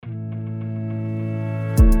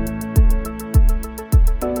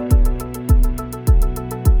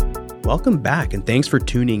Welcome back, and thanks for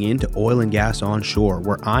tuning in to Oil and Gas Onshore,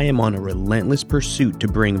 where I am on a relentless pursuit to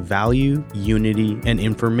bring value, unity, and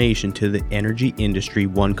information to the energy industry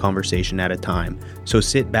one conversation at a time. So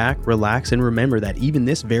sit back, relax, and remember that even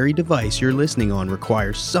this very device you're listening on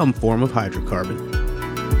requires some form of hydrocarbon.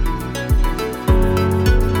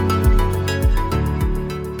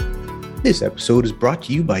 This episode is brought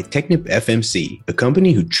to you by Technip FMC, the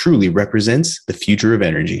company who truly represents the future of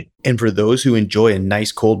energy. And for those who enjoy a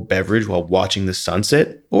nice cold beverage while watching the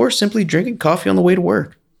sunset, or simply drinking coffee on the way to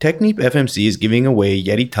work, Technip FMC is giving away a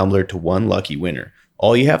Yeti tumbler to one lucky winner.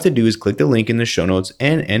 All you have to do is click the link in the show notes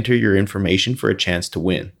and enter your information for a chance to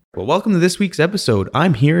win. Well, welcome to this week's episode.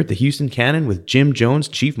 I'm here at the Houston Cannon with Jim Jones,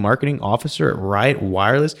 Chief Marketing Officer at Riot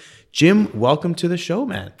Wireless. Jim, welcome to the show,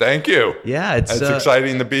 man. Thank you. Yeah, it's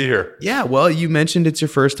exciting to be here. Yeah, well, you mentioned it's your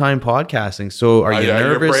first time podcasting. So are you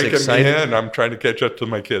nervous, you're breaking excited? Me in. I'm trying to catch up to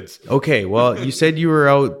my kids. Okay, well, you said you were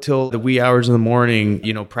out till the wee hours in the morning,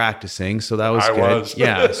 practicing. So that was good. I was.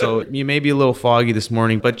 Yeah, so you may be a little foggy this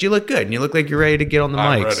morning, but you look good and you look like you're ready to get on the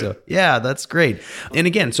mic. Ready. So yeah, that's great. And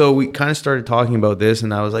again, so we kind of started talking about this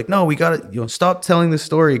and I was like, no, we got to stop telling this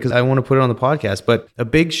story because I want to put it on the podcast. But a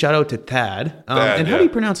big shout out to Thad. And how do you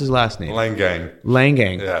pronounce his last name?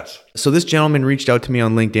 Langang. Yes. So this gentleman reached out to me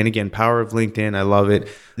on LinkedIn. Again, power of LinkedIn. I love it.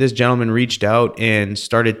 This gentleman reached out and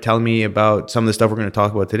started telling me about some of the stuff we're going to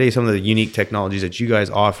talk about today, some of the unique technologies that you guys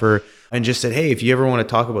offer, and just said, hey, if you ever want to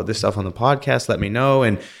talk about this stuff on the podcast, let me know.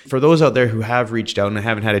 And for those out there who have reached out and I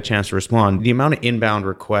haven't had a chance to respond, the amount of inbound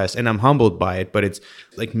requests, and I'm humbled by it, but it's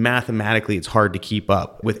like mathematically, it's hard to keep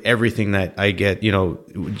up with everything that I get,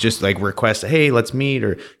 just like requests, hey, let's meet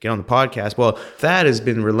or get on the podcast. Well, Thad has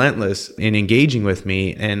been relentless in engaging with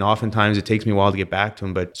me. And oftentimes it takes me a while to get back to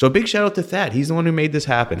him. But so a big shout out to Thad. He's the one who made this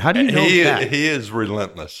happen. How do you know Thad? He is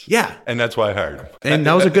relentless. Yeah. And that's why I hired him. And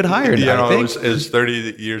that was a good hire. I think. It was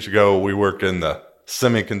 30 years ago. We worked in the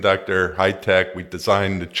semiconductor, high tech. We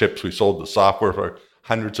designed the chips. We sold the software for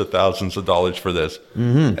hundreds of thousands of dollars for this.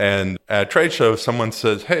 Mm-hmm. And at a trade show, someone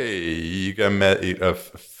says, hey, you got met a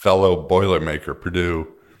fellow Boilermaker, Purdue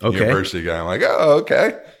University guy. I'm like, oh,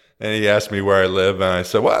 okay. And he asked me where I live. And I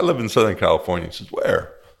said, well, I live in Southern California. He says,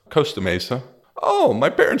 where? Costa Mesa. Oh, my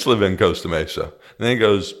parents live in Costa Mesa. And then he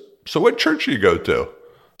goes, so what church do you go to?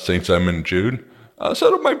 St. Simon and Jude.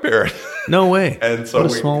 So did my parents. No way. And so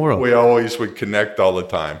what a small world. We always would connect all the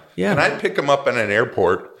time. Yeah. And I'd pick him up in an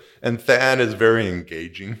airport, and Thad is very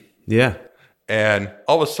engaging. Yeah. And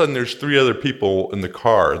all of a sudden, there's 3 other people in the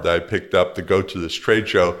car that I picked up to go to this trade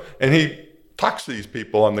show. And he talks to these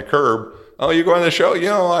people on the curb. Oh, you going to the show?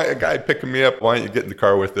 A guy picking me up. Why don't you get in the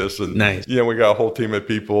car with us? And, nice. We got a whole team of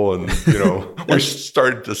people. And, we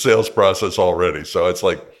started the sales process already. So it's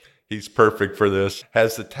like, he's perfect for this.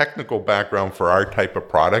 Has the technical background for our type of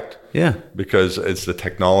product. Yeah. Because it's the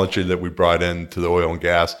technology that we brought into the oil and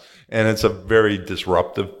gas. And it's a very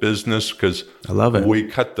disruptive business because I love it. We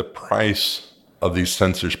cut the price of these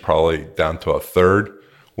sensors probably down to a third,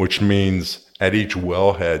 which means at each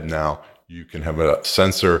wellhead now, you can have a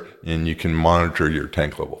sensor and you can monitor your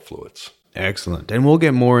tank level fluids. Excellent. And we'll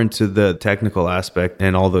get more into the technical aspect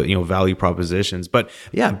and all the, value propositions. But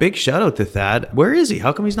yeah, big shout out to Thad. Where is he?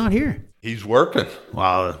 How come he's not here? He's working.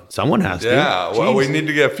 Well, someone has to. Yeah. Well, we need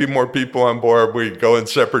to get a few more people on board. We go in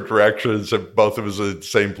separate directions and both of us at the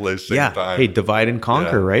same place, same time. Hey, divide and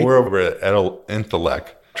conquer, right? We're over at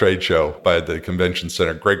Intellect trade show by the convention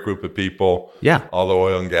center. Great group of people. Yeah. All the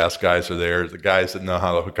oil and gas guys are there. The guys that know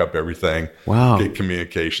how to hook up everything. Wow. Get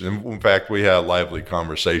communication. In fact, we had a lively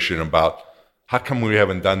conversation about how come we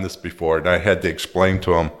haven't done this before? And I had to explain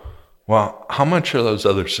to them, well, how much are those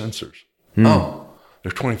other sensors? Oh,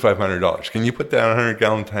 they're $2,500. Can you put that in a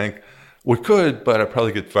 100-gallon tank? We could, but I'd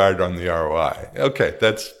probably get fired on the ROI. Okay,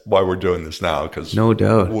 that's why we're doing this now, because no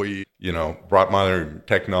doubt we, brought modern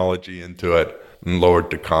technology into it and lowered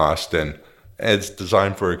the cost, and it's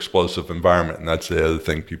designed for explosive environment, and that's the other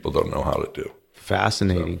thing people don't know how to do.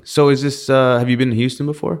 Fascinating. So is this, have you been to Houston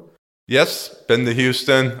before? Yes, been to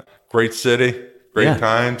Houston. Great city, great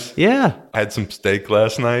times. Yeah. I had some steak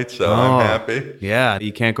last night, so I'm happy. Yeah,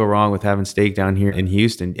 you can't go wrong with having steak down here in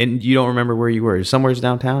Houston. And you don't remember where you were? Somewhere's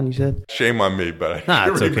downtown, you said? Shame on me, but I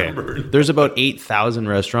it's remember. Okay. There's about 8,000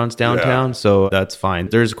 restaurants downtown, so that's fine.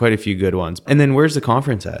 There's quite a few good ones. And then where's the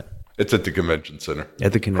conference at? It's at the convention center.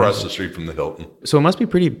 At the convention. Across the street from the Hilton. So it must be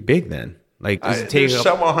pretty big then. Like, does it take there's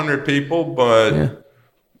several hundred people, but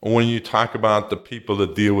when you talk about the people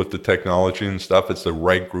that deal with the technology and stuff, it's the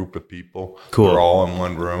right group of people. Cool. They're all in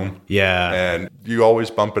one room. Yeah. And you always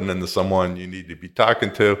bumping into someone you need to be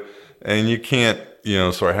talking to. And you can't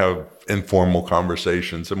sort of have informal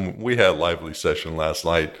conversations. And we had a lively session last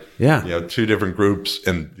night. Yeah. Two different groups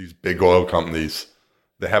in these big oil companies.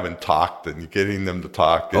 They haven't talked, and you're getting them to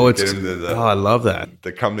talk. And getting them I love that.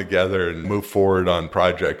 to come together and move forward on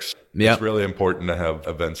projects. Yep. It's really important to have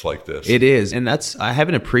events like this. It is. And I have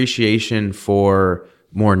an appreciation for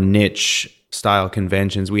more niche style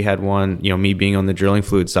conventions. We had one, me being on the drilling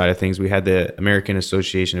fluid side of things, we had the American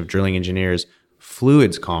Association of Drilling Engineers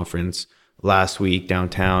Fluids Conference last week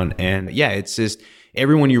downtown. And yeah, it's just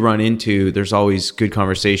everyone you run into, there's always good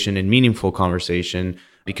conversation and meaningful conversation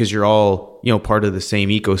because you're all, part of the same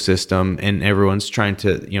ecosystem and everyone's trying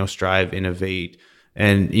to, strive, innovate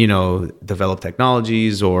and, develop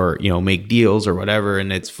technologies or, make deals or whatever.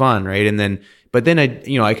 And it's fun. Right. But then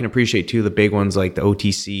I can appreciate too, the big ones like the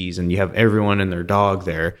OTCs and you have everyone and their dog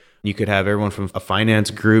there. You could have everyone from a finance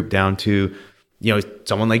group down to,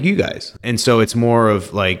 someone like you guys. And so it's more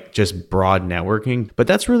of like just broad networking, but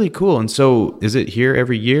that's really cool. And so is it here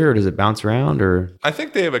every year or does it bounce around or? I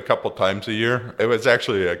think they have a couple times a year. It was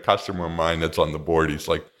actually a customer of mine that's on the board. He's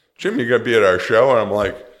like, Jim, you going to be at our show? And I'm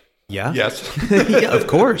like, yeah. Yes. Yeah, of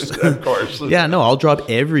course. Of course. Yeah, no, I'll drop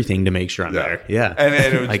everything to make sure I'm there. Yeah. And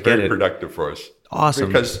it was very productive for us. Awesome.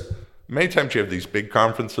 Because many times you have these big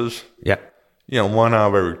conferences. Yeah. 1 out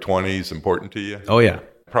of every 20 is important to you. Oh, yeah.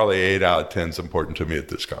 Probably 8 out of 10 is important to me at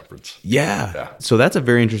this conference. Yeah. So that's a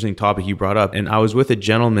very interesting topic you brought up. And I was with a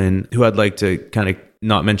gentleman who I'd like to kind of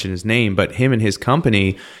not mention his name, but him and his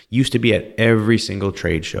company used to be at every single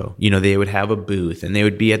trade show. They would have a booth and they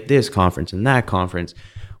would be at this conference and that conference.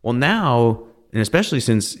 Well, now, and especially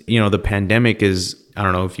since, the pandemic is, I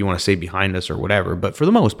don't know if you want to say behind us or whatever, but for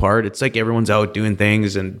the most part, it's like everyone's out doing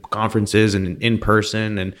things and conferences and in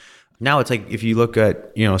person. And now it's like, if you look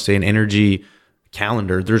at, say an energy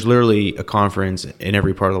calendar, there's literally a conference in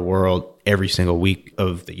every part of the world every single week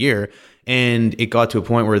of the year. And it got to a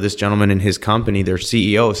point where this gentleman and his company, their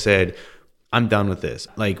CEO said, I'm done with this.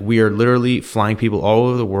 Like, we are literally flying people all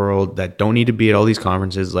over the world that don't need to be at all these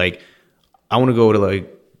conferences. Like, I want to go to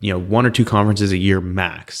 1 or 2 conferences a year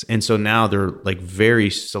max. And so now they're like very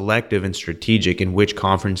selective and strategic in which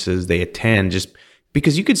conferences they attend, just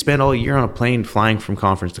because you could spend all year on a plane flying from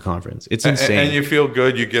conference to conference. It's insane. And you feel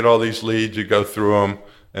good. You get all these leads, you go through them,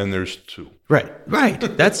 and there's 2. Right.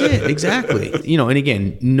 That's it. Exactly. And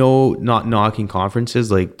again, not knocking conferences,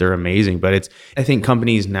 like they're amazing, but I think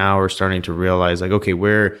companies now are starting to realize like, okay,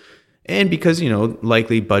 and because,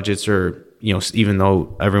 likely budgets are, even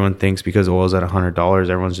though everyone thinks because oil's at $100,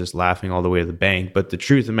 everyone's just laughing all the way to the bank. But the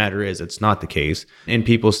truth of the matter is it's not the case. And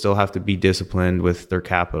people still have to be disciplined with their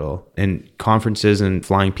capital. And conferences and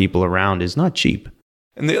flying people around is not cheap.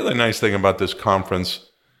 And the other nice thing about this conference,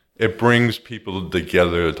 it brings people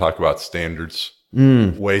together to talk about standards,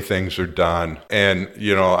 way things are done. And,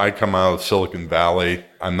 I come out of Silicon Valley.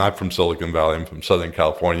 I'm not from Silicon Valley. I'm from Southern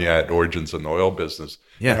California. I had origins in the oil business.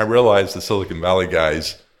 Yeah. And I realized the Silicon Valley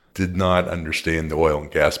guys did not understand the oil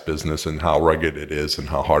and gas business and how rugged it is and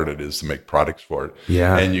how hard it is to make products for it.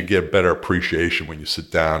 Yeah. And you get better appreciation when you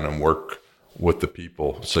sit down and work with the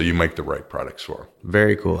people so you make the right products for them.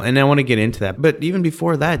 Very cool. And I want to get into that. But even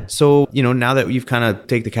before that, so, now that you've kind of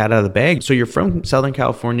take the cat out of the bag, so you're from Southern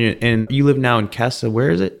California and you live now in Casa, where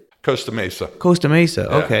is it? Costa Mesa. Costa Mesa.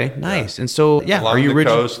 Yeah, okay, nice. Yeah. And so, yeah, along the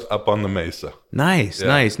coast, up on the mesa. Nice.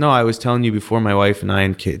 No, I was telling you before, my wife and I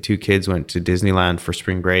and 2 kids went to Disneyland for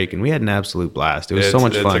spring break, and we had an absolute blast. It was so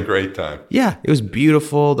much fun. It's a great time. Yeah, it was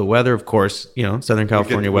beautiful. The weather, of course, Southern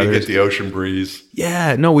California weather. We get the ocean breeze.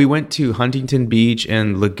 Yeah, no, we went to Huntington Beach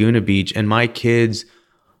and Laguna Beach, and my kids,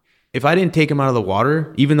 if I didn't take them out of the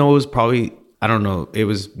water, even though it was probably, I don't know, it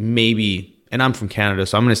was maybe, and I'm from Canada,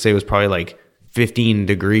 so I'm going to say it was probably like 15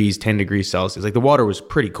 degrees, 10 degrees Celsius. Like the water was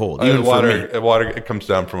pretty cold. Even the water, it comes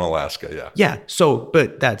down from Alaska. Yeah. Yeah. So,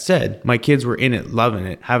 but that said, my kids were in it, loving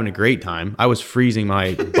it, having a great time. I was freezing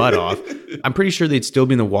my butt off. I'm pretty sure they'd still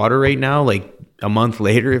be in the water right now, like a month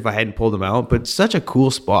later if I hadn't pulled them out, but such a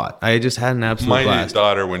cool spot. I just had an absolute blast. My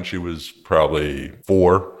daughter, when she was probably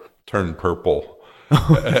 4, turned purple.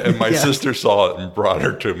 And my sister saw it and brought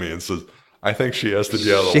her to me and says, I think she has to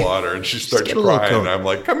be out of the water, and she starts crying. And I'm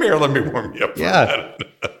like, come here, let me warm you up for a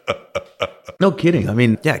minute. No kidding. I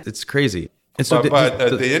mean, yeah, it's crazy. And so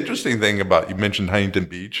but the interesting thing about, you mentioned Huntington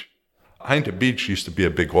Beach. Huntington Beach used to be a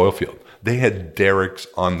big oil field. They had derricks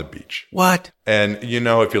on the beach. What? And,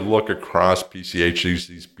 if you look across PCH,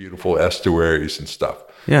 these beautiful estuaries and stuff,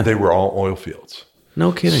 they were all oil fields.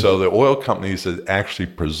 No kidding. So the oil companies had actually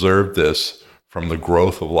preserved this from the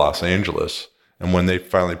growth of Los Angeles. And when they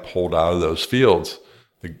finally pulled out of those fields,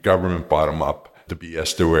 the government bought them up to be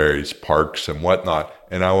estuaries, parks, and whatnot.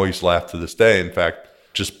 And I always laugh to this day. In fact,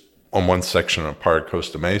 just on one section of Park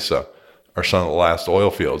Costa Mesa are some of the last oil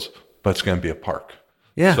fields, but it's going to be a park.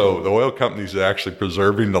 Yeah. So the oil companies are actually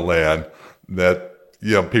preserving the land that,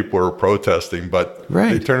 people are protesting, but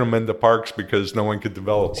they turn them into parks because no one could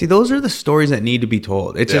develop. See, those are the stories that need to be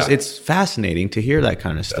told. It's just, it's fascinating to hear that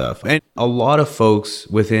kind of stuff. And a lot of folks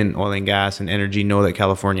within oil and gas and energy know that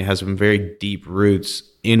California has some very deep roots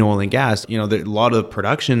in oil and gas. A lot of the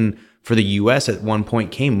production for the U.S. at one point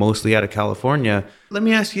came mostly out of California. Let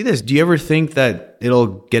me ask you this. Do you ever think that it'll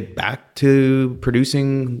get back to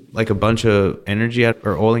producing like a bunch of energy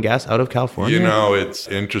or oil and gas out of California? It's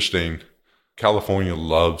interesting. California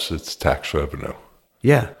loves its tax revenue.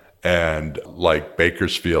 Yeah. And like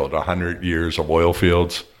Bakersfield, 100 years of oil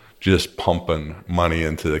fields, just pumping money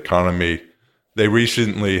into the economy. They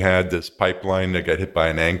recently had this pipeline that got hit by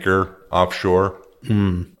an anchor offshore.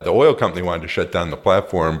 The oil company wanted to shut down the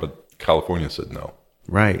platform, but California said no.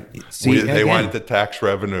 Right. They wanted the tax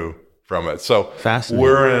revenue from it. So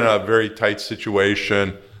we're in a very tight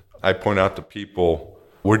situation. I point out to people,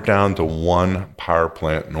 we're down to one power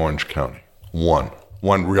plant in Orange County. One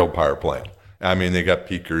real power plant. I mean, they got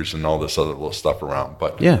peakers and all this other little stuff around,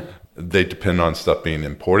 but they depend on stuff being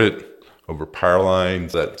imported over power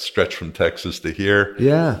lines that stretch from Texas to here.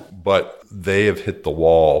 Yeah. But they have hit the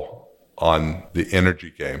wall on the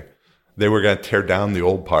energy game. They were going to tear down the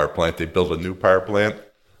old power plant. They built a new power plant.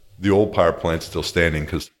 The old power plant's still standing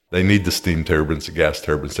because they need the steam turbines, the gas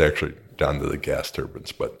turbines, actually down to the gas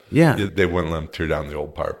turbines. But they wouldn't let them tear down the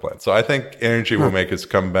old power plant. So I think energy will make its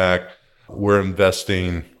comeback. We're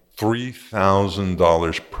investing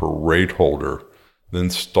 $3,000 per rate holder to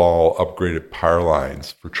install upgraded power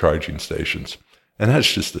lines for charging stations. And that's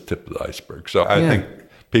just the tip of the iceberg. So I think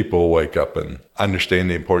people will wake up and understand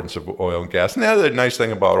the importance of oil and gas. And the other nice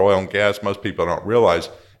thing about oil and gas, most people don't realize,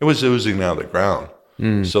 it was oozing out of the ground.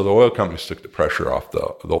 So the oil companies took the pressure off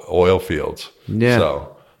the oil fields. Yeah.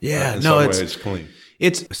 So in some ways, it's clean.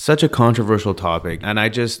 It's such a controversial topic. And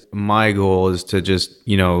my goal is to just,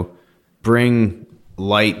 bring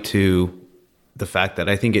light to the fact that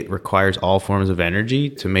I think it requires all forms of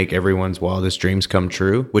energy to make everyone's wildest dreams come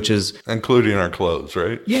true, which is including our clothes,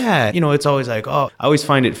 right? Yeah. It's always like, I always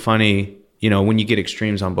find it funny, when you get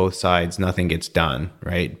extremes on both sides, nothing gets done.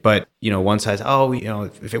 Right. But, one side's,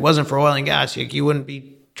 if it wasn't for oil and gas, you wouldn't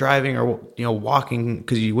be driving or, walking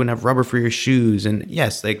because you wouldn't have rubber for your shoes. And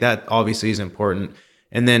yes, like that obviously is important.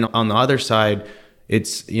 And then on the other side,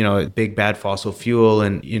 it's, big bad fossil fuel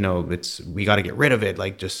and, we got to get rid of it,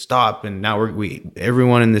 like just stop. And now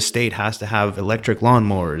everyone in the state has to have electric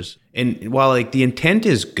lawnmowers. And while like the intent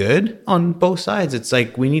is good on both sides, it's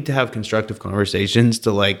like we need to have constructive conversations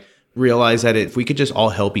to like realize that if we could just all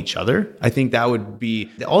help each other, I think that would be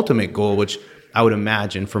the ultimate goal, which I would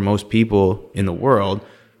imagine for most people in the world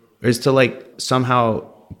is to like somehow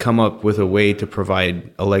come up with a way to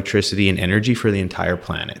provide electricity and energy for the entire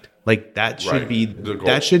planet. Like that should be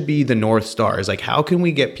the North Star. Is like, how can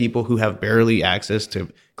we get people who have barely access to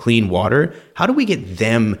clean water? How do we get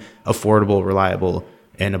them affordable, reliable,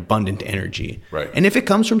 and abundant energy? Right. And if it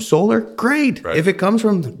comes from solar, great. Right. If it comes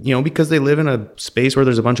from, because they live in a space where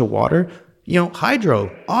there's a bunch of water,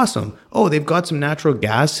 hydro, awesome. Oh, they've got some natural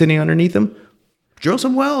gas sitting underneath them. Drill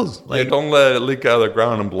some wells. Like, don't let it leak out of the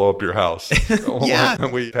ground and blow up your house.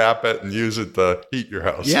 We tap it and use it to heat your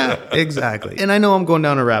house. Yeah, exactly. And I know I'm going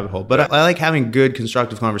down a rabbit hole, but I like having good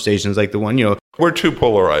constructive conversations like the one, We're too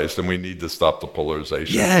polarized and we need to stop the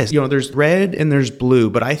polarization. Yes. There's red and there's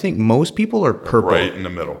blue, but I think most people are purple. Right in the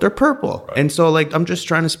middle. They're purple. Right. And so like, I'm just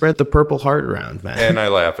trying to spread the purple heart around, man. And I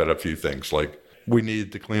laugh at a few things. Like we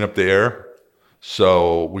needed to clean up the air.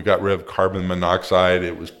 So we got rid of carbon monoxide.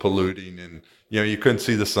 It was polluting and you couldn't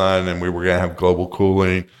see the sun and we were going to have global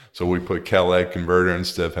cooling. So we put catalytic converter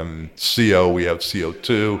instead of having CO, we have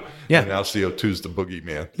CO2. Yeah. And now CO2 is the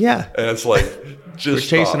boogeyman. Yeah. And it's like, just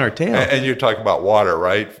we're chasing our tail. And you're talking about water,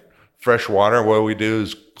 right? Fresh water. What we do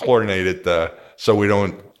is chlorinate it so we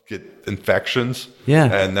don't get infections. Yeah.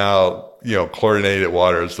 And now, chlorinated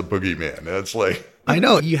water is the boogeyman. And it's like, I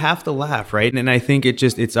know you have to laugh, right? And I think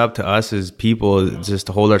it's up to us as people just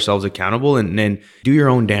to hold ourselves accountable and then do your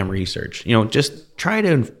own damn research. Just try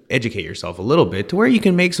to educate yourself a little bit to where you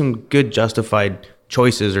can make some good justified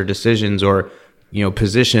choices or decisions or,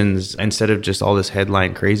 positions instead of just all this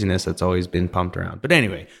headline craziness that's always been pumped around. But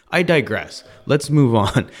anyway, I digress. Let's move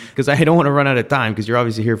on because I don't want to run out of time because you're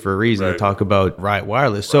obviously here for a reason to talk about Riot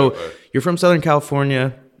Wireless. So you're from Southern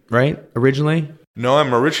California, right? Originally? No,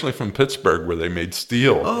 I'm originally from Pittsburgh, where they made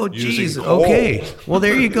steel. Oh, using geez. coal. Okay. Well,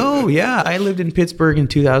 there you go. Yeah. I lived in Pittsburgh in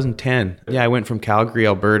 2010. Yeah. I went from Calgary,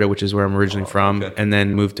 Alberta, which is where I'm originally from, okay. and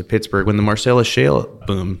then moved to Pittsburgh when the Marcellus Shale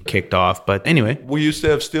boom kicked off. But anyway. We used to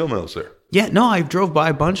have steel mills there. Yeah. No, I drove by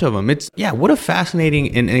a bunch of them. What a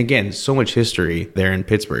fascinating, and again, so much history there in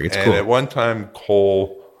Pittsburgh. It's And cool. at one time,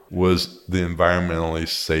 coal was the environmentally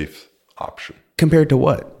safe option. Compared to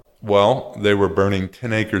what? Well, they were burning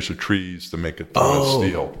 10 acres of trees to make a ton of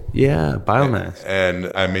steel. Yeah. Biomass.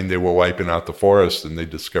 And I mean, they were wiping out the forest and they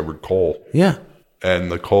discovered coal. Yeah.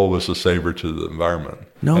 And the coal was a saver to the environment.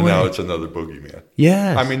 No and way. now it's another boogeyman.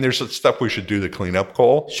 Yeah. I mean, there's stuff we should do to clean up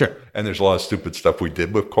coal. Sure. And there's a lot of stupid stuff we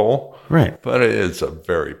did with coal. Right. But it is a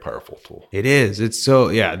very powerful tool. It is. It's so,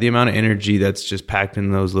 yeah, the amount of energy that's just packed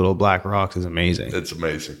in those little black rocks is amazing. It's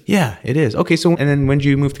amazing. Yeah, it is. Okay, so, and then when did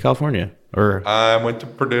you move to California? Or, I went to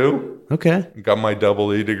Purdue, okay. got my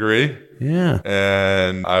double E degree. Yeah.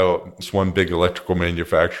 And this one big electrical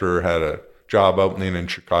manufacturer had a job opening in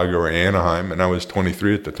Chicago or Anaheim, and I was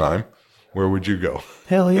 23 at the time. Where would you go?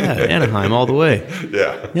 Hell yeah. Anaheim all the way.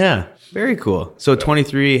 Yeah. Yeah. Very cool. So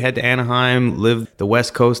 23, head to Anaheim, lived the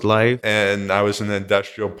West Coast life. And I was in the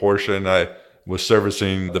industrial portion. I was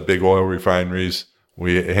servicing the big oil refineries.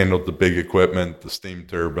 We handled the big equipment, the steam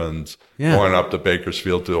turbines, going up to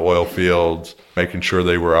Bakersfield to the oil fields, making sure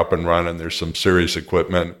they were up and running. There's some serious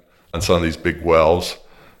equipment on some of these big wells.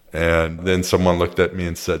 And then someone looked at me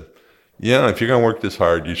and said, yeah, if you're going to work this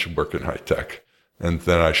hard, you should work in high tech. And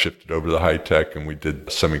then I shifted over to high tech, and we did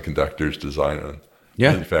semiconductors, design and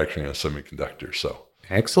manufacturing of semiconductors. So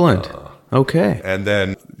excellent. Okay. And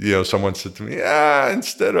then, someone said to me,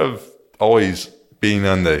 instead of always being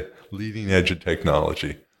on the leading edge of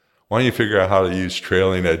technology, why don't you figure out how to use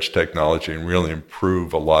trailing edge technology and really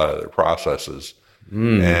improve a lot of their processes?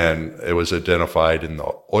 And it was identified in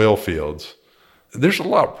the oil fields. There's a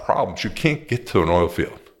lot of problems. You can't get to an oil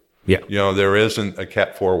field. Yeah. There isn't a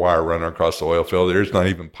Cat 4 wire running across the oil field. There's not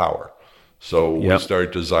even power. So we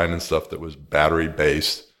started designing stuff that was battery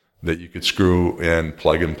based, that you could screw in,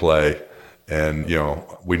 plug and play. And,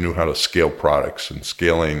 we knew how to scale products, and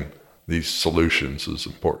scaling these solutions is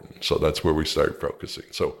important. So that's where we started focusing.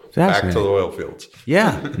 So back to the oil fields.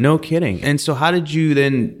 Yeah, no kidding. And so how did you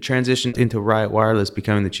then transition into Riot Wireless,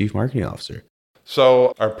 becoming the chief marketing officer?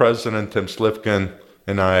 So our president, Tim Slifkin,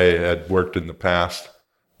 and I had worked in the past.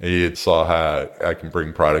 He had saw how I can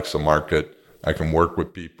bring products to market. I can work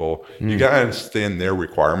with people. You got to understand their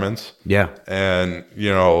requirements. Yeah. And,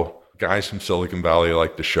 guys from Silicon Valley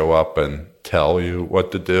like to show up and tell you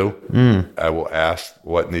what to do. I will ask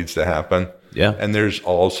what needs to happen. Yeah. And there's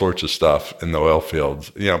all sorts of stuff in the oil fields.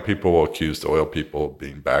 People will accuse the oil people of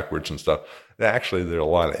being backwards and stuff. Actually, there are a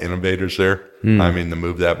lot of innovators there. I mean, to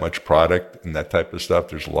move that much product and that type of stuff,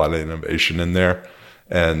 there's a lot of innovation in there.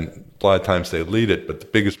 And a lot of times they lead it, but the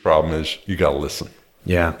biggest problem is you got to listen.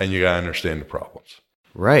 Yeah. And you got to understand the problems.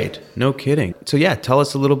 Right. No kidding. So yeah, tell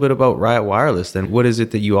us a little bit about Riot Wireless then. What is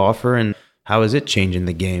it that you offer, and how is it changing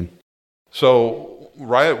the game? So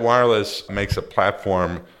Riot Wireless makes a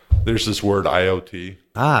platform. There's this word IoT.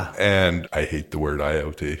 And I hate the word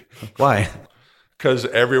IoT. Why? Because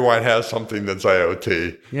everyone has something that's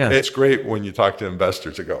IoT. Yeah. It's great when you talk to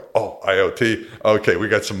investors and go, oh, IoT. Okay, we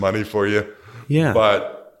got some money for you. Yeah.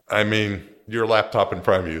 But I mean, your laptop in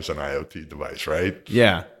front of you is an IoT device, right?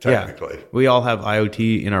 Yeah. Technically. Yeah. We all have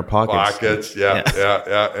IoT in our pockets. Yeah.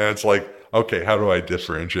 And it's like, okay, how do I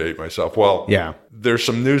differentiate myself? Well, there's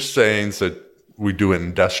some new sayings that we do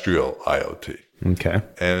industrial IoT. Okay.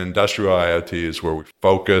 And industrial IoT is where we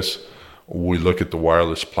focus. We look at the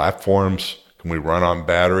wireless platforms. Can we run on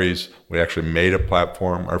batteries? We actually made a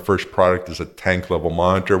platform. Our first product is a tank level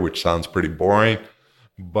monitor, which sounds pretty boring.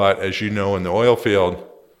 But as you know, in the oil field,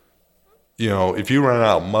 if you run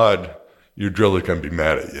out of mud, your driller can be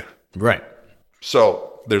mad at you. Right.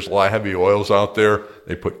 So there's a lot of heavy oils out there.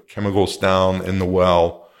 They put chemicals down in the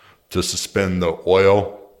well to suspend the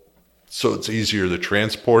oil, so it's easier to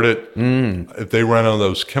transport it. If they run out of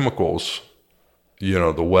those chemicals,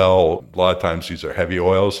 the well, a lot of times these are heavy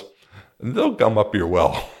oils, and they'll gum up your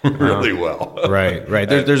well really well. Right.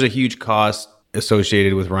 There's a huge cost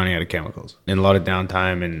associated with running out of chemicals, and a lot of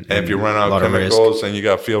downtime, and if you run out of chemicals and you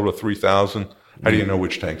got a field of 3,000, how do you know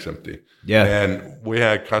which tank's empty? Yeah. And we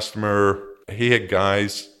had a customer, he had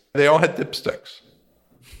guys, they all had dipsticks.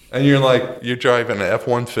 And you're driving an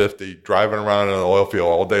F-150, driving around in an oil field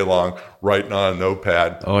all day long, writing on a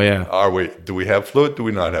notepad. Oh, yeah. Do we have fluid? Do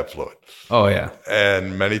we not have fluid? Oh, yeah.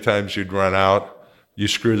 And many times you'd run out, you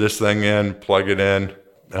screw this thing in, plug it in,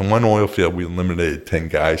 And one oil field, we eliminated 10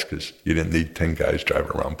 guys because you didn't need 10 guys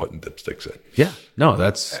driving around putting dipsticks in. Yeah. No,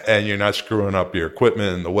 that's... And you're not screwing up your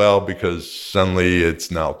equipment in the well because suddenly it's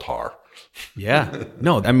now tar. Yeah.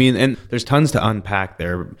 No, I mean, and there's tons to unpack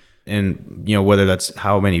there. And, whether that's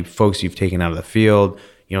how many folks you've taken out of the field,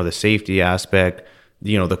 the safety aspect,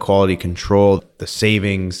 the quality control, the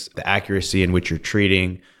savings, the accuracy in which you're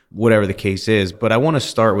treating, whatever the case is. But I want to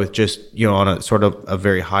start with just, on a sort of a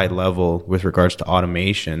very high level with regards to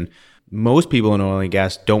automation. Most people in oil and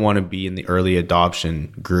gas don't want to be in the early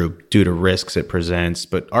adoption group due to risks it presents.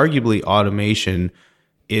 But arguably automation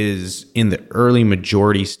is in the early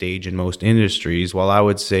majority stage in most industries, while I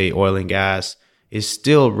would say oil and gas is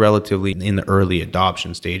still relatively in the early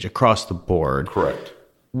adoption stage across the board. Correct.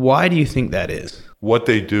 Why do you think that is? What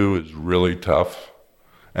they do is really tough.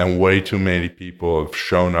 And way too many people have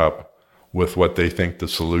shown up with what they think the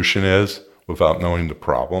solution is without knowing the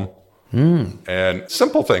problem. And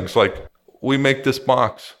simple things like, we make this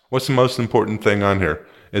box. What's the most important thing on here?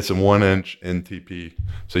 It's a 1-inch NTP,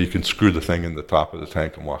 so you can screw the thing in the top of the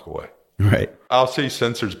tank and walk away. Right. I'll see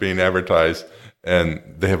sensors being advertised, and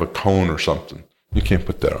they have a cone or something. You can't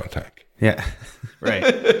put that on a tank. Yeah, right.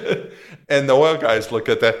 And the oil guys look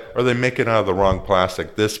at that, or they make it out of the wrong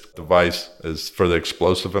plastic. This device is for the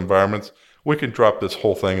explosive environments. We can drop this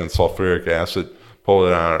whole thing in sulfuric acid, pull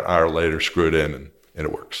it out an hour later, screw it in, and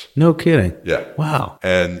it works. No kidding. Yeah. Wow.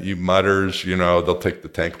 And you mutters, they'll take the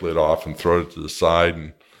tank lid off and throw it to the side,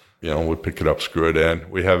 and, we pick it up, screw it in.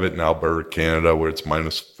 We have it in Alberta, Canada, where it's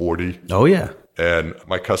minus 40. Oh, yeah. And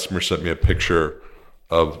my customer sent me a picture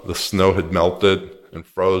of the snow had melted and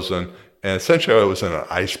frozen, and essentially I was in an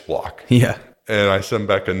ice block. Yeah. And I sent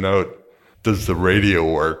back a note, does the radio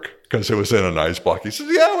work? Because it was in an ice block. He says,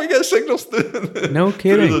 yeah, we get signals no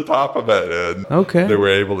kidding. through the top of it. And okay. They were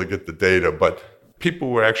able to get the data. But people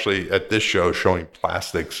were actually at this show showing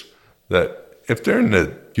plastics that if they're in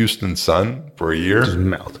the Houston sun for a year, just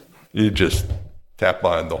melt. You just tap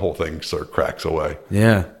on, the whole thing sort of cracks away.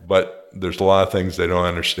 Yeah. But there's a lot of things they don't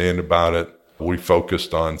understand about it. We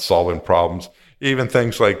focused on solving problems. Even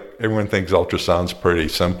things like, everyone thinks ultrasound's pretty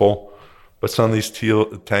simple, but some of these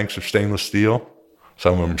tanks are stainless steel.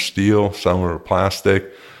 Some of them are steel, some of them are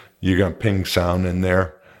plastic. You're going to ping sound in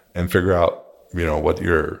there and figure out, what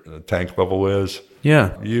your tank level is.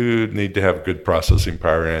 Yeah. You need to have good processing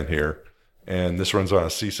power in here. And this runs on a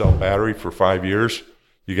C-cell battery for 5 years.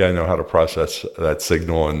 You got to know how to process that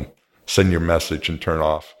signal and send your message and turn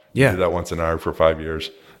off. Yeah. You do that once an hour for 5 years.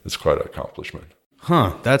 It's quite an accomplishment.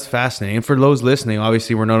 Huh, that's fascinating. And for those listening,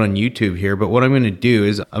 obviously we're not on YouTube here, but what I'm going to do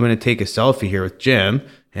is I'm going to take a selfie here with Jim,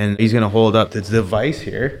 and he's going to hold up the device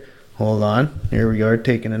here. Hold on. Here we are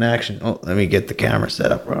taking an action. Oh, let me get the camera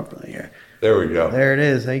set up properly here. There we go. There it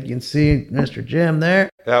is. You can see Mr. Jim there.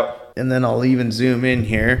 Yep. And then I'll even zoom in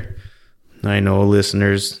here. I know,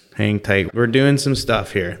 listeners, hang tight. We're doing some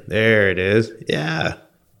stuff here. There it is. Yeah.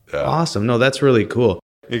 Awesome. No, that's really cool.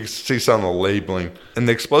 You can see some of the labeling. In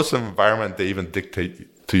the explosive environment, they even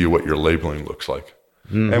dictate to you what your labeling looks like.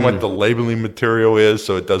 Mm-hmm. And what the labeling material is,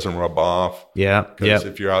 so it doesn't rub off. Yeah. Because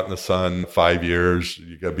if you're out in the sun 5 years,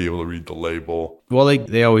 you got to be able to read the label. Well,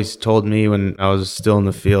 they always told me when I was still in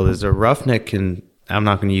the field is a roughneck can, I'm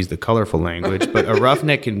not going to use the colorful language, but a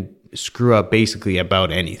roughneck can screw up basically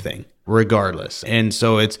about anything, regardless. And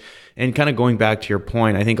so and kind of going back to your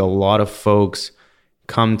point, I think a lot of folks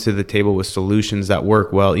come to the table with solutions that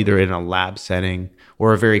work well, either in a lab setting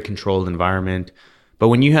or a very controlled environment. But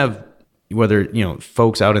when you have, whether,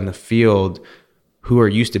 folks out in the field who are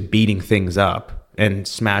used to beating things up and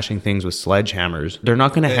smashing things with sledgehammers, they're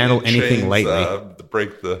not going to handle anything lightly.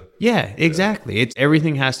 Yeah, exactly.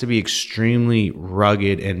 Everything has to be extremely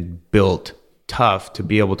rugged and built tough to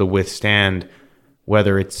be able to withstand,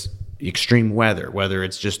 whether it's extreme weather, whether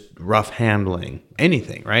it's just rough handling,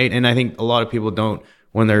 anything, right? And I think a lot of people don't,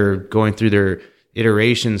 when they're going through their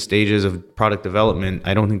iteration stages of product development,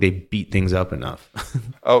 I don't think they beat things up enough.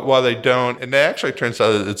 Well, they don't. And it actually turns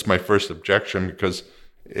out it's my first objection, because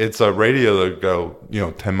it's a radio that go,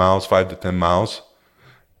 10 miles, 5 to 10 miles.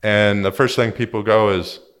 And the first thing people go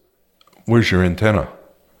is, where's your antenna?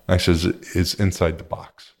 I says, it's inside the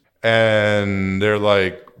box. And they're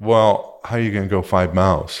like, well, how are you going to go 5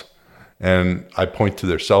 miles? And I point to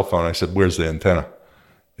their cell phone. I said, where's the antenna?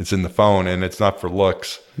 It's in the phone, and it's not for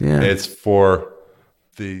looks. Yeah. It's for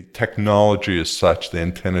the technology is such the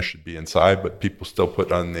antenna should be inside, but people still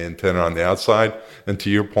put on the antenna on the outside. And to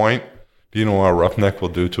your point, do you know what a roughneck will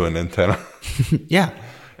do to an antenna? Yeah.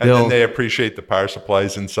 And then they appreciate the power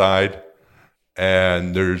supplies inside.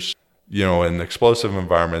 And there's, in explosive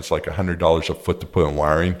environments, like $100 a foot to put in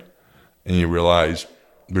wiring. And you realize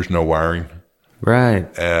there's no wiring. Right.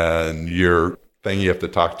 and your thing you have to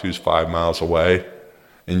talk to is 5 miles away,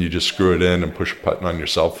 and you just screw it in and push a button on your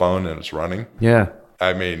cell phone and it's running. Yeah.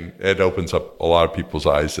 I mean, it opens up a lot of people's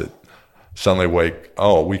eyes that suddenly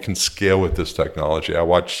we can scale with this technology. I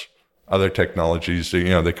watch other technologies,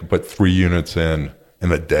 they can put 3 units in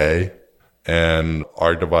a day, and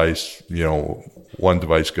our device, one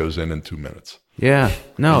device goes in 2 minutes. Yeah.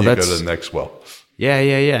 No, and you that's go to the next well.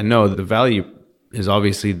 Yeah. No, the value is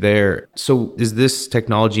obviously there. So is this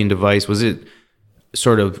technology and device, was it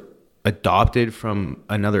sort of adopted from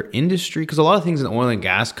another industry? Because a lot of things in oil and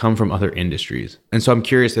gas come from other industries. And so I'm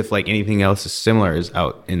curious if like anything else is similar is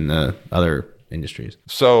out in the other industries.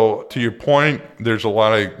 So to your point, there's a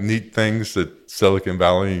lot of neat things that Silicon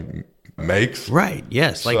Valley makes. Right.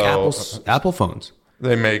 Yes. Like Apple phones.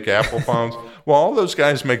 They make Apple phones. Well, all those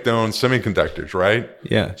guys make their own semiconductors, right?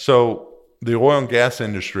 Yeah. So the oil and gas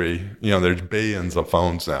industry, there's billions of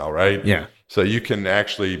phones now, right? Yeah. So you can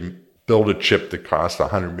actually build a chip that costs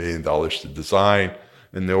 $100 million to design.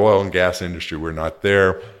 In the oil and gas industry, we're not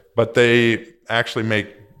there, but they actually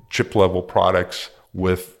make chip level products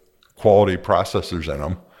with quality processors in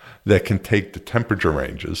them that can take the temperature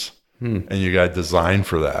ranges. And you got to design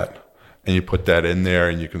for that. And you put that in there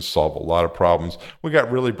and you can solve a lot of problems. We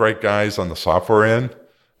got really bright guys on the software end.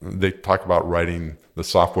 They talk about writing the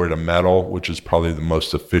software to metal, which is probably the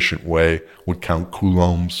most efficient way, would count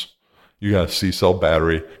coulombs. You got a C-cell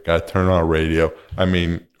battery, got to turn on a radio. I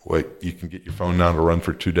mean, you can get your phone now to run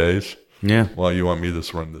for 2 days. Yeah. Well, you want me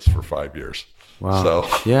to run this for 5 years. Wow. So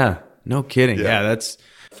yeah, no kidding. Yeah, that's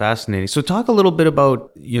fascinating. So talk a little bit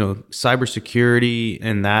about, cybersecurity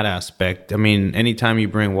and that aspect. I mean, anytime you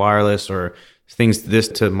bring wireless or things this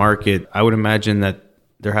to market, I would imagine that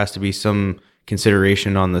there has to be some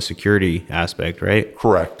consideration on the security aspect, right?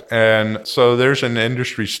 Correct. And so there's an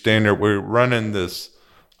industry standard. We're running this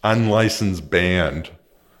unlicensed band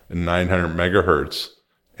in 900 megahertz.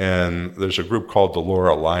 And there's a group called the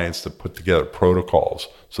LoRa Alliance that put together protocols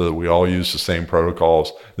so that we all use the same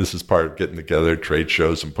protocols. This is part of getting together at trade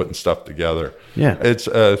shows and putting stuff together. Yeah. It's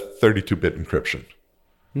a 32-bit encryption.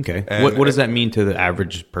 Okay. And what does that mean to the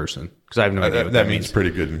average person? Because I have no idea what that means. Pretty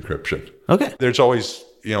good encryption. Okay. There's always,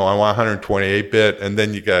 I want 128-bit, and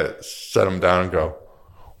then you got to set them down and go,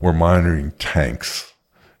 we're monitoring tanks.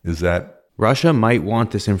 Is that... Russia might want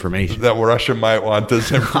this information. That Russia might want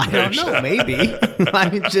this information. I don't know, maybe.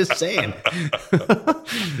 I'm just saying.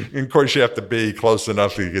 And of course, you have to be close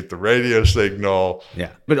enough to get the radio signal. Yeah.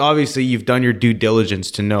 But obviously, you've done your due diligence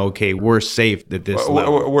to know, okay, we're safe at this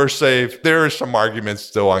level. We're safe. There are some arguments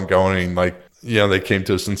still ongoing. Like, they came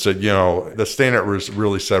to us and said, the standard was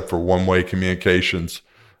really set for one-way communications.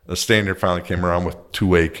 The standard finally came around with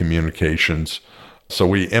two-way communications. So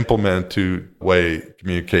we implemented two-way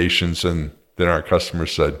communications, and then our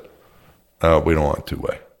customers said, we don't want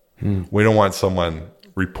two-way. We don't want someone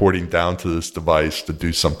reporting down to this device to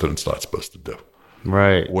do something it's not supposed to do.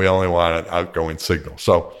 Right. We only want an outgoing signal.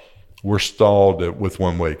 So we're stalled with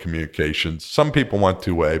one-way communications. Some people want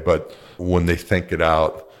two-way, but when they think it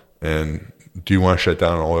out, and do you want to shut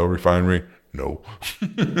down an oil refinery? No.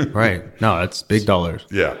 Right. No, that's big dollars.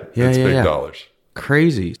 Yeah, it's big dollars.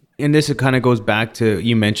 Crazy. And this kind of goes back to,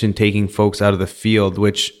 you mentioned taking folks out of the field,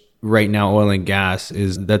 which right now oil and gas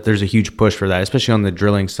is that there's a huge push for that, especially on the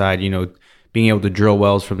drilling side, being able to drill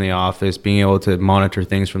wells from the office, being able to monitor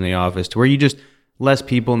things from the office, to where you just less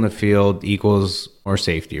people in the field equals more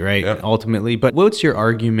safety, right? Yep. Ultimately. But what's your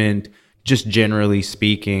argument, just generally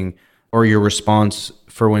speaking, or your response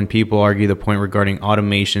for when people argue the point regarding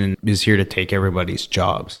automation is here to take everybody's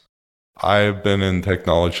jobs? I've been in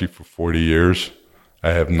technology for 40 years.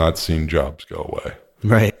 I have not seen jobs go away.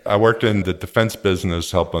 Right. I worked in the defense business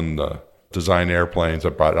helping design airplanes. I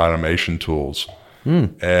brought automation tools.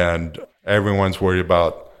 And everyone's worried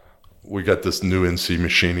about, we got this new NC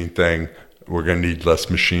machining thing. We're going to need less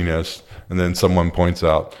machinists. And then someone points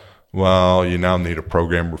out, well, you now need a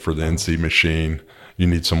programmer for the NC machine. You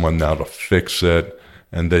need someone now to fix it.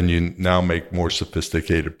 And then you now make more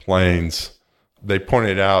sophisticated planes. They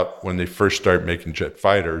pointed out when they first started making jet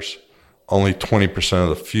fighters, only 20% of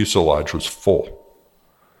the fuselage was full.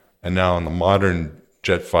 And now in the modern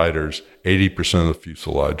jet fighters, 80% of the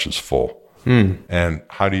fuselage is full. And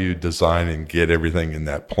how do you design and get everything in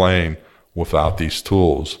that plane without these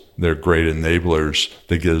tools? They're great enablers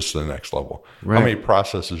that get us to the next level. Right. How many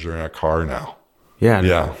processors are in a car now?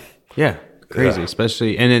 Yeah. Crazy,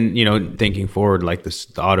 especially, and then, thinking forward, like the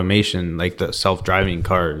automation, like the self-driving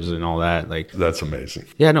cars and all that. Like, that's amazing.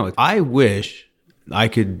 Yeah, no, I wish I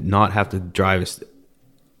could not have to drive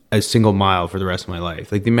a single mile for the rest of my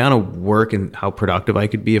life. Like, the amount of work and how productive I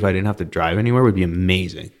could be if I didn't have to drive anywhere would be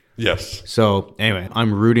amazing. Yes. So anyway,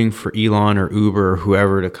 I'm rooting for Elon or Uber or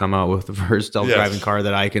whoever to come out with the first self-driving car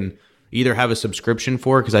that I can either have a subscription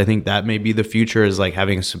for, because I think that may be the future, is like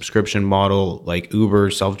having a subscription model like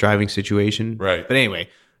Uber self-driving situation. Right. But anyway,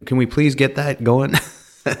 can we please get that going?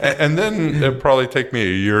 And then it'll probably take me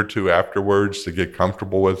a year or two afterwards to get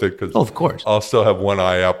comfortable with it, because of course. I'll still have one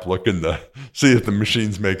eye up looking to see if the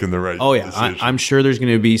machine's making the right decision. I'm sure there's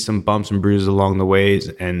going to be some bumps and bruises along the ways,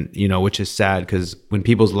 and which is sad, because when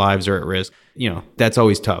people's lives are at risk, that's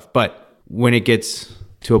always tough. But when it gets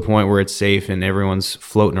to a point where it's safe and everyone's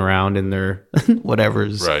floating around in their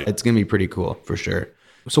whatever's, it's going to be pretty cool for sure.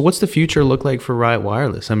 So what's the future look like for Riot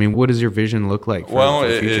Wireless? I mean, what does your vision look like for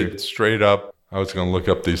the future? It's straight up. I was going to look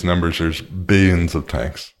up these numbers. There's billions of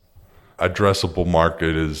tanks. Addressable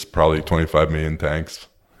market is probably 25 million tanks.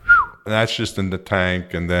 And that's just in the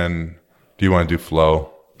tank. And then do you want to do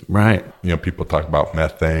flow? Right. People talk about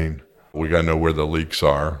methane. We got to know where the leaks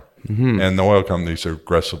are. Mm-hmm. And the oil companies are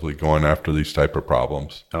aggressively going after these type of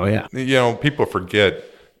problems. Oh, yeah. People forget,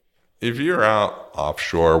 if you're out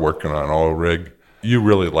offshore working on an oil rig, you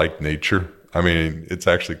really like nature. I mean, it's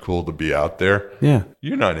actually cool to be out there. Yeah.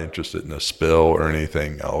 You're not interested in a spill or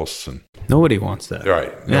anything else. And nobody wants that.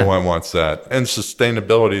 Right. No one wants that. And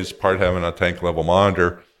sustainability is part of having a tank level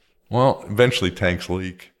monitor. Well, eventually tanks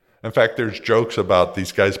leak. In fact, there's jokes about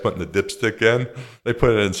these guys putting the dipstick in. They put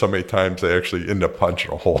it in so many times they actually end up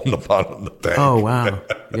punching a hole in the bottom of the tank. Oh, wow.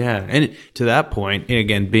 Yeah. And to that point,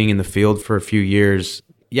 again, being in the field for a few years,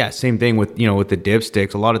 same thing with, with the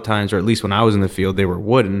dipsticks. A lot of times, or at least when I was in the field, they were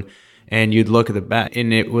wooden. And you'd look at the back,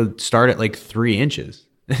 and it would start at like 3 inches.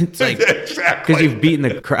 It's like, because you've beaten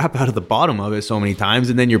the crap out of the bottom of it so many times,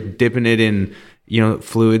 and then you're dipping it in,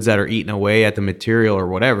 fluids that are eating away at the material or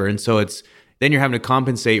whatever. And so then you're having to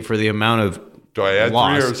compensate for the amount of do I add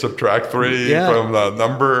loss. 3 or subtract 3 from the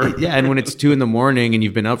number? Yeah, and when it's 2 a.m. and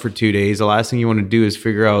you've been up for 2 days, the last thing you want to do is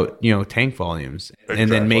figure out, tank volumes,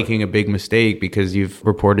 and then making a big mistake because you've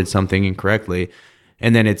reported something incorrectly.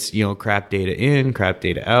 And then it's, crap data in, crap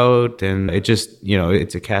data out. And it just,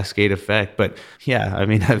 it's a cascade effect. But yeah, I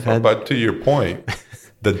mean, But to your point,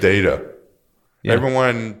 the data. Yeah.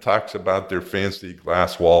 Everyone talks about their fancy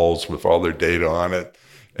glass walls with all their data on it.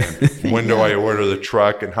 And when do I order the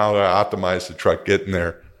truck and how do I optimize the truck getting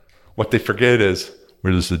there? What they forget is,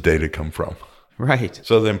 where does the data come from? Right.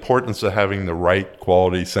 So the importance of having the right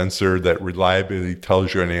quality sensor that reliably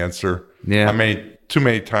tells you an answer. Yeah. I mean, too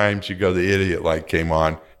many times you go, the idiot light came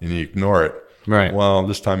on and you ignore it. Right. Well,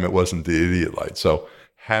 this time it wasn't the idiot light. So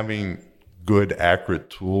having good, accurate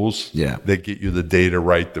tools that get you the data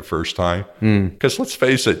right the first time. Because let's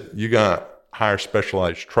face it, you got to hire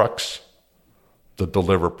specialized trucks to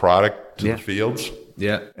deliver product to the fields.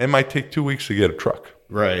 Yeah. It might take 2 weeks to get a truck.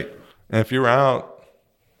 Right. And if you're out,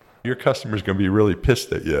 your customer's going to be really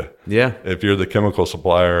pissed at you. Yeah. If you're the chemical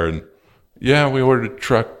supplier and, we ordered a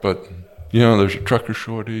truck, but... there's a trucker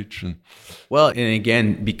shortage. Well, and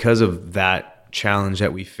again, because of that challenge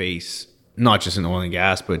that we face, not just in oil and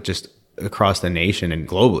gas, but just across the nation and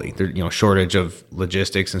globally, there's, shortage of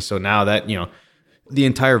logistics. And so now that, the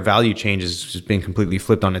entire value chain has just been completely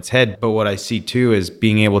flipped on its head. But what I see too is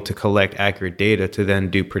being able to collect accurate data to then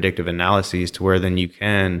do predictive analyses to where then you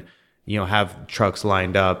can, have trucks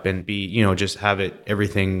lined up and be, just have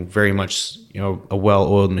everything very much, a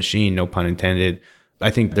well-oiled machine, no pun intended. I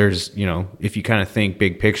think there's, if you kind of think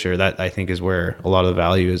big picture, that I think is where a lot of the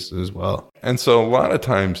value is as well. And so a lot of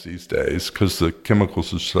times these days, because the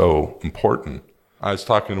chemicals are so important, I was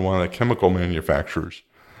talking to one of the chemical manufacturers,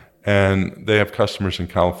 and they have customers in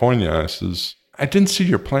California. I says, I didn't see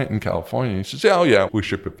your plant in California. He says, we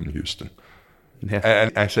ship it from Houston. Yeah.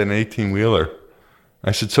 And I said, an 18-wheeler.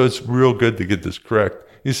 I said, so it's real good to get this correct.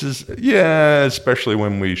 He says, especially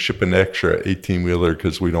when we ship an extra 18-wheeler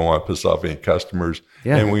because we don't want to piss off any customers.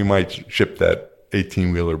 Yeah. And we might ship that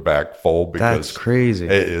 18-wheeler back full because that's crazy.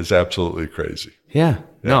 It is absolutely crazy. Yeah.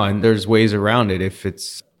 No, and there's ways around it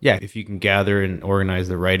if you can gather and organize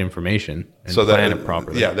the right information and plan it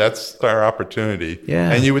properly. Yeah, that's our opportunity.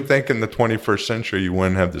 Yeah. And you would think in the 21st century you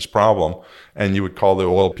wouldn't have this problem and you would call the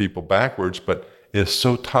oil people backwards, but it's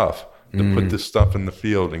so tough to put this stuff in the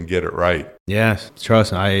field and get it right. Yes,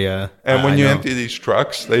 trust me. And when you empty these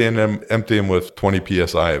trucks, they end up emptying with 20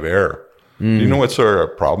 psi of air. Do you know what sort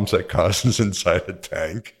of problems that causes inside a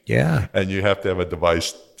tank? Yeah. And you have to have a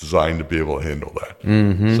device designed to be able to handle that.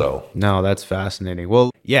 So no, that's fascinating.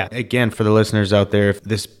 Well, yeah, again, for the listeners out there, if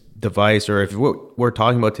this device or if what we're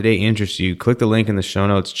talking about today interests you, click the link in the show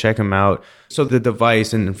notes, check them out. So the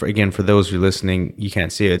device, and for those who are listening, you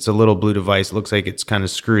can't see it. It's a little blue device. It looks like it's kind of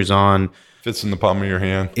screws on Fits in the palm of your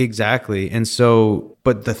hand. Exactly. And so,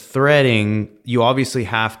 but the threading, you obviously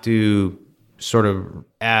have to sort of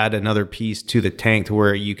add another piece to the tank to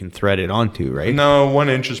where you can thread it onto, right? No, 1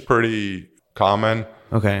 inch is pretty common.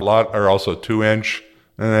 Okay. A lot are also 2 inch,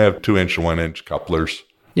 and they have 2 inch and 1 inch couplers.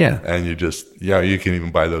 Yeah. And you can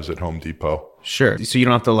even buy those at Home Depot. Sure. So you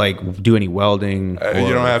don't have to like do any welding.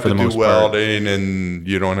 You don't have to do welding, and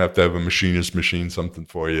you don't have to have a machinist machine something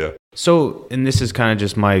for you. So, and this is kind of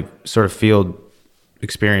just my sort of field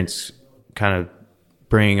experience, kind of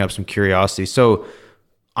bringing up some curiosity. So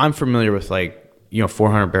I'm familiar with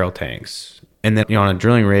 400 barrel tanks. And then, on a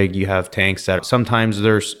drilling rig, you have tanks that sometimes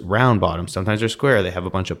they're round bottom, sometimes they're square. They have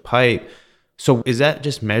a bunch of pipe. So is that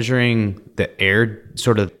just measuring the air,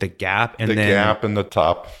 sort of the gap? And the gap in the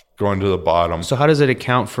top going to the bottom. So how does it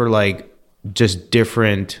account for just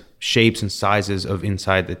different shapes and sizes of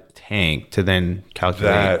inside the tank to then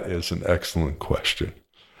calculate? That is an excellent question.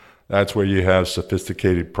 That's where you have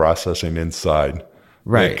sophisticated processing inside.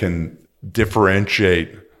 Right. That can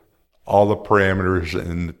differentiate all the parameters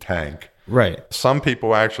in the tank. Right. Some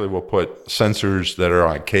people actually will put sensors that are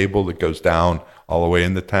on a cable that goes down all the way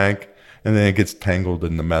in the tank, and then it gets tangled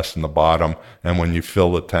in the mess in the bottom. And when you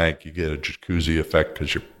fill the tank, you get a jacuzzi effect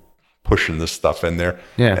because you're pushing this stuff in there.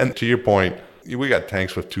 Yeah. And to your point, we got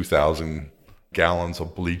tanks with 2,000 gallons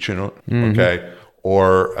of bleach in it, okay?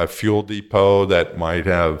 Or a fuel depot that might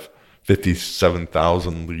have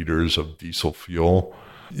 57,000 liters of diesel fuel.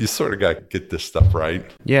 You sort of got to get this stuff right.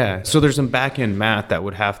 Yeah. So there's some back-end math that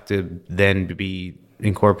would have to then be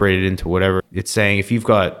incorporated into whatever it's saying. If you've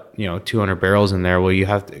got, 200 barrels in there, well, you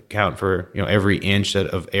have to account for, every inch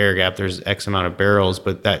of air gap, there's X amount of barrels,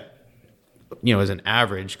 but that, is an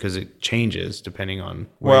average because it changes depending on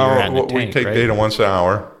where you're at in the tank, we take data once an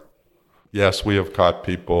hour. Yes, we have caught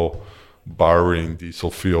people borrowing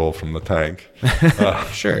diesel fuel from the tank.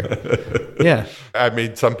 Sure. Yeah. I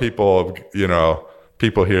mean, some people,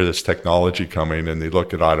 people hear this technology coming and they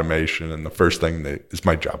look at automation, and the first thing is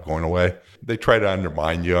my job going away. They try to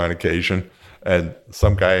undermine you on occasion. And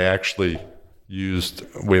some guy actually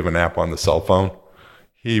we have an app on the cell phone.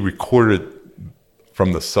 He recorded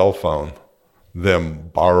from the cell phone them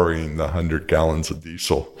borrowing the 100 gallons of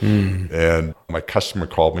diesel. And my customer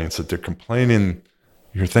called me and said, they're complaining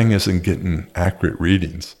your thing isn't getting accurate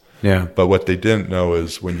readings. Yeah. But what they didn't know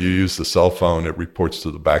is when you use the cell phone, it reports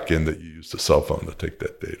to the back end that you used the cell phone to take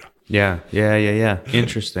that data. Yeah.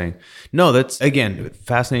 Interesting. No, that's, again,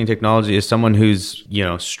 fascinating technology. As someone who's,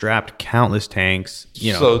 strapped countless tanks,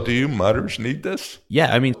 So do you mutters need this?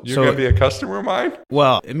 Yeah, I mean... You're going to be a customer of mine?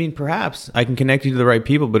 Well, I mean, perhaps I can connect you to the right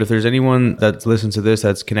people, but if there's anyone that listens to this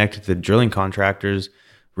that's connected to drilling contractors,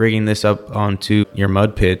 rigging this up onto your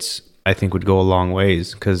mud pits, I think would go a long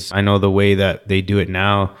ways, because I know the way that they do it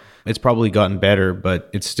now, it's probably gotten better, but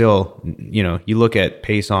it's still, you look at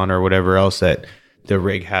Pason or whatever else that the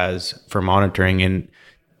rig has for monitoring, and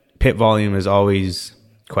pit volume is always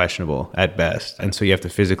questionable at best. And so you have to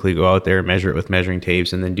physically go out there and measure it with measuring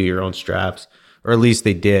tapes and then do your own straps, or at least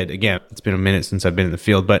they did. Again, it's been a minute since I've been in the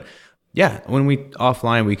field, but yeah, when we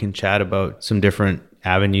offline, we can chat about some different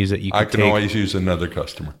avenues that you can take. Always use another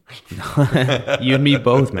customer. You and me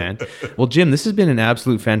both, man. Well, Jim, this has been an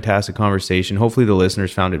absolute fantastic conversation. Hopefully the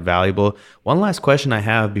listeners found it valuable. One last question I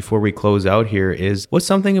have before we close out here is, what's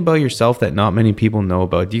something about yourself that not many people know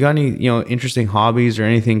about? Do you got any, interesting hobbies or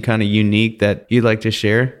anything kind of unique that you'd like to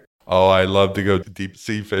share? Oh, I love to go deep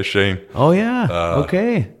sea fishing. Oh, yeah.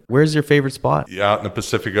 Okay. Where's your favorite spot? Yeah, out in the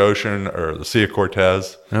Pacific Ocean or the Sea of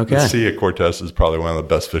Cortez. Okay. The Sea of Cortez is probably one of the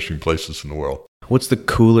best fishing places in the world. What's the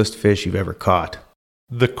coolest fish you've ever caught?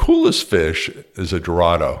 The coolest fish is a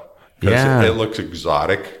Dorado. Yeah. It looks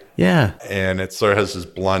exotic. Yeah. And it sort of has this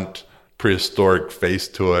blunt, prehistoric face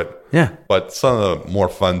to it. Yeah. But some of the more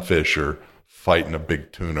fun fish are fighting a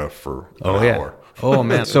big tuna for an hour. Oh,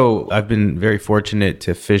 man. So I've been very fortunate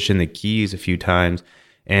to fish in the Keys a few times,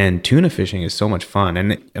 and tuna fishing is so much fun.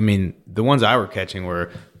 And I mean, the ones I were catching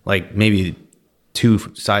were like maybe two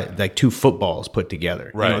footballs put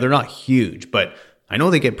together. Right. They're not huge, but I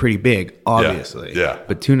know they get pretty big, obviously. Yeah.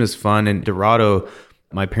 But tuna's fun. And Dorado,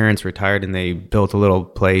 my parents retired and they built a little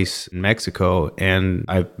place in Mexico. And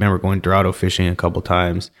I remember going Dorado fishing a couple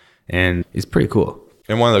times, and it's pretty cool.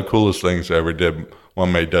 And one of the coolest things I ever did, one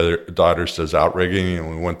of my daughters does outrigging, and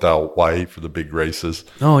we went to Hawaii for the big races.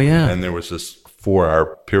 Oh, yeah. And there was this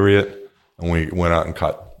 4-hour period, and we went out and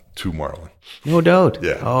caught 2 marlin. No doubt.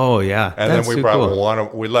 Yeah. Oh, yeah. And That's then we so brought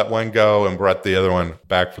cool. we let one go and brought the other one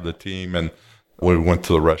back for the team. And we went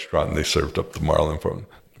to the restaurant and they served up the marlin for them.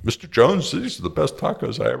 Mr. Jones, these are the best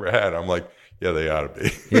tacos I ever had. I'm like, Yeah, they ought to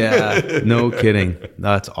be. Yeah, no kidding.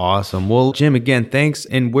 That's awesome. Well, Jim, again, thanks.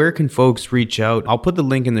 And where can folks reach out? I'll put the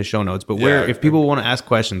link in the show notes, but if people want to ask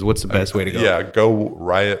questions, what's the best way to go? Yeah, go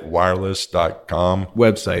riotwireless.com.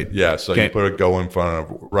 Website. Yeah, so you put a go in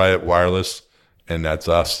front of Riot Wireless, and that's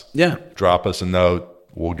us. Yeah. Drop us a note.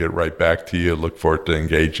 We'll get right back to you. Look forward to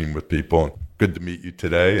engaging with people. Good to meet you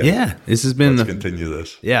today. Yeah, this has been... Let's continue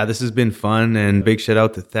this. Yeah, this has been fun, and big shout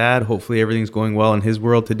out to Thad. Hopefully everything's going well in his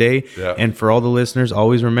world today. Yeah. And for all the listeners,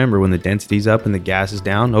 always remember, when the density's up and the gas is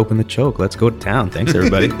down, open the choke. Let's go to town. Thanks,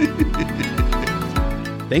 everybody.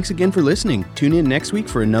 Thanks again for listening. Tune in next week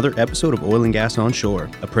for another episode of Oil and Gas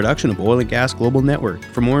Onshore, a production of Oil and Gas Global Network.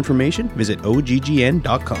 For more information, visit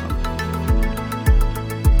oggn.com.